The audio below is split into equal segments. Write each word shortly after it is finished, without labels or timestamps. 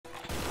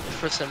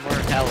for some more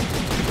help.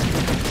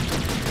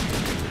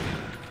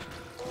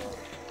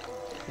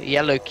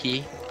 Yellow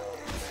key.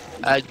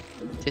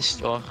 This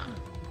door.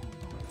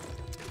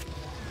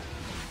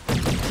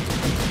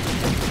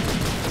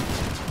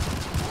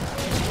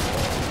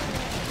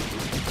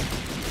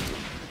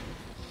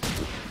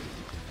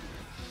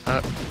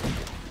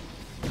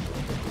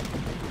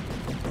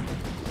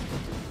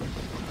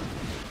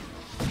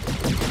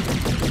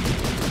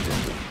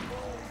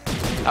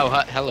 Oh,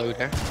 hello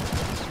there,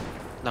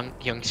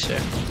 young sir.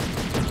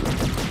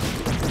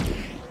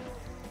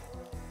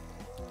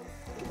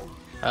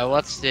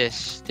 What's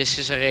this? This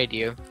is a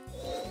radio.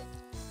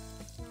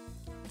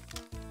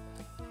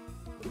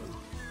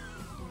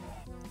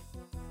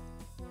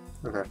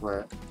 Okay,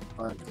 wait.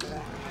 What?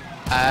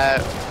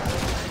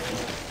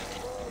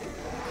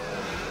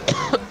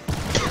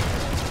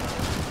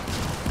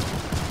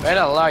 Where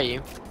the hell are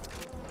you?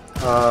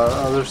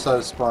 Other side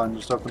of spawn.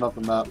 Just open up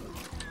the map.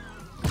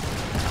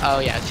 Oh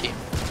yeah, I see.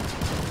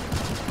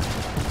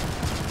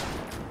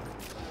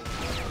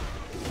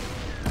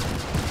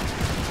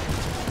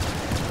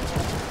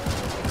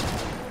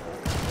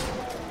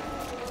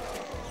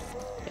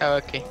 Oh,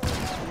 okay.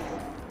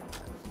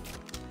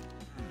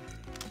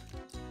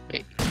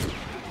 Wait.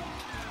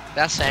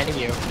 That's the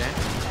enemy over there.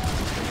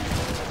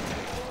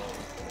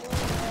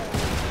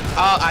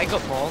 Oh, I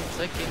got mauled.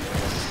 Okay.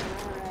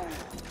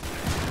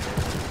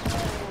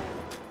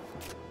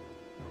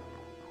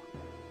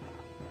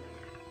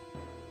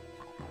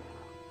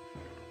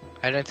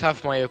 I don't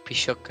have my OP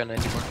shotgun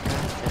anymore.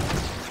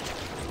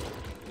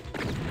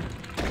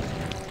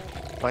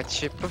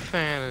 Watch your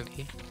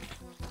profanity.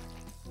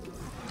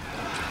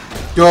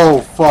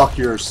 Go fuck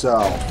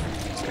yourself.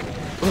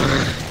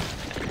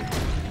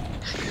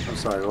 I'm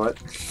sorry, what?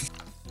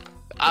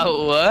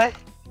 Oh, what?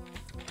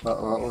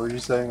 What were you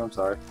saying? I'm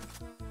sorry.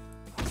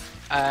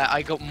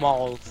 I got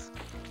mauled.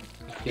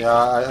 Yeah,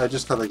 I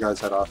just cut the guy's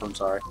head off. I'm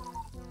sorry.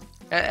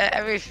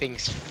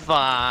 Everything's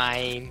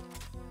fine.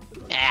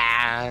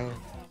 Ah.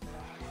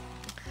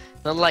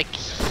 Not like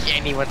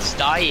anyone's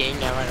dying,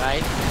 am I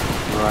right?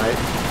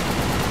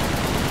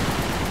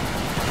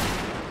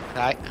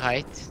 Right.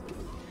 Right.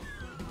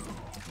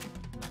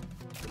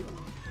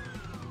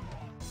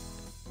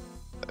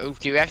 Oh,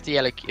 do we have the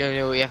yellow? Oh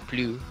no, we have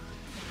blue.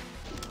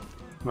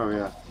 Oh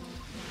yeah.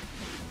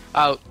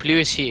 Oh, blue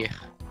is here.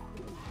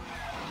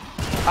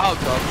 Oh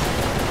god.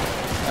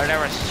 Oh, there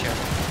was a shot.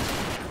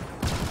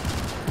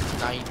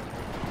 9.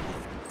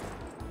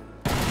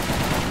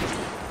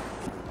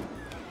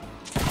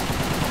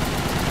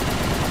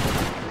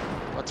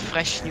 What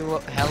fresh new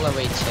hell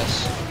awaits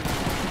us.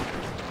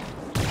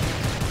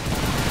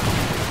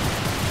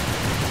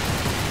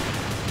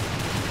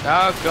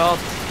 Oh god.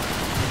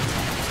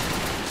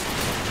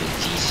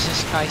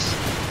 Jesus Christ.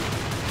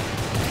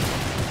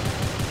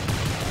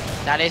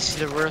 That is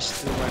the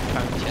worst room I've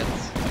found yet.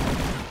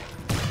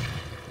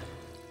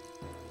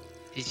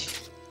 Did you...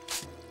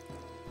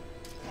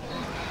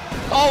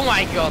 Oh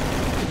my god!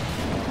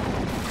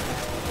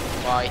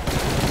 Why?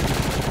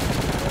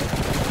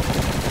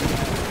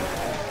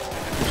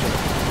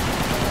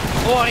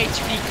 Four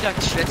HP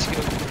clutch, let's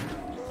go.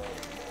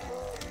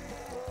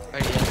 Oh,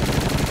 yeah.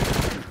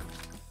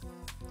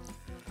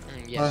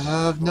 Yes. I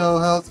have no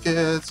health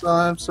kits.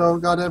 I'm so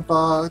goddamn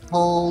fucked.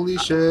 Holy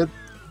shit.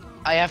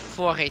 I have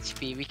 4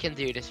 HP. We can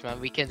do this, man.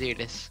 We can do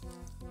this.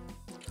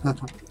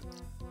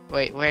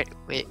 Wait.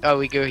 Oh,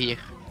 we go here.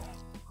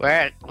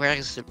 Where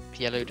is the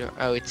yellow door?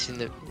 Oh, it's in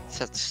the. It's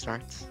at the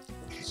start.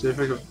 See if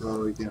we can.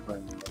 Oh, we can't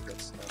find any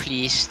buckets.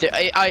 Please,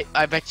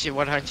 I bet you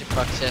 100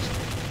 bucks. Yes.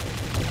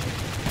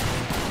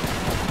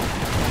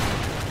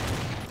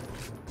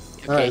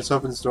 Okay. Alright, let's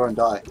open this door and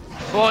die.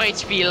 4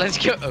 HP. Let's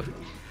go.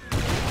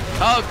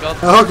 Oh god.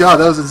 Oh god,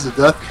 that was instant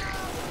death.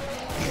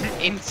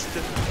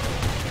 Instant.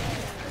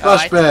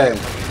 Flashbang.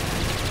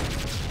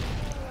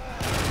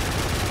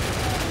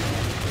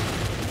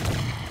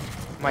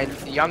 My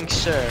young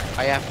sir,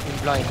 I have been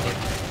blinded.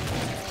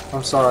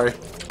 I'm sorry.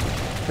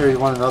 Here, you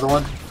want another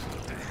one?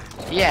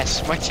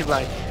 Yes, much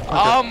blind. Okay.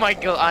 Oh my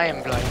god, I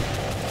am blind.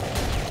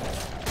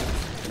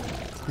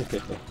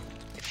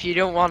 If you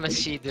don't want to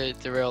see the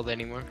world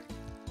anymore,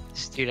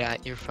 just do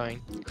that. You're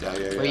fine.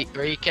 Yeah.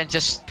 Or you can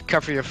just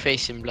cover your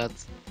face in blood.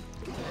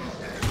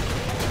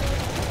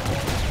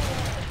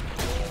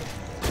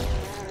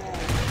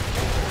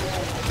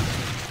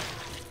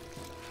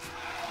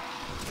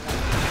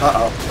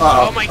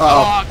 Oh my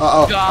god!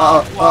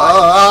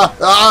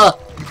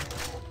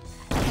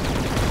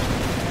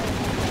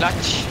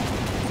 Clutch.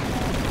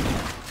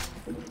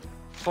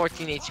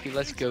 14 HP.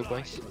 Let's go,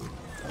 boys.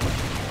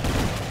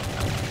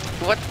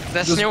 What?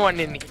 There's no one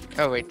in here.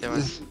 Oh wait, there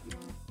was.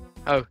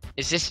 Oh,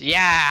 is this?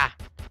 Yeah.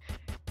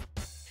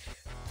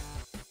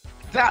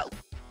 That.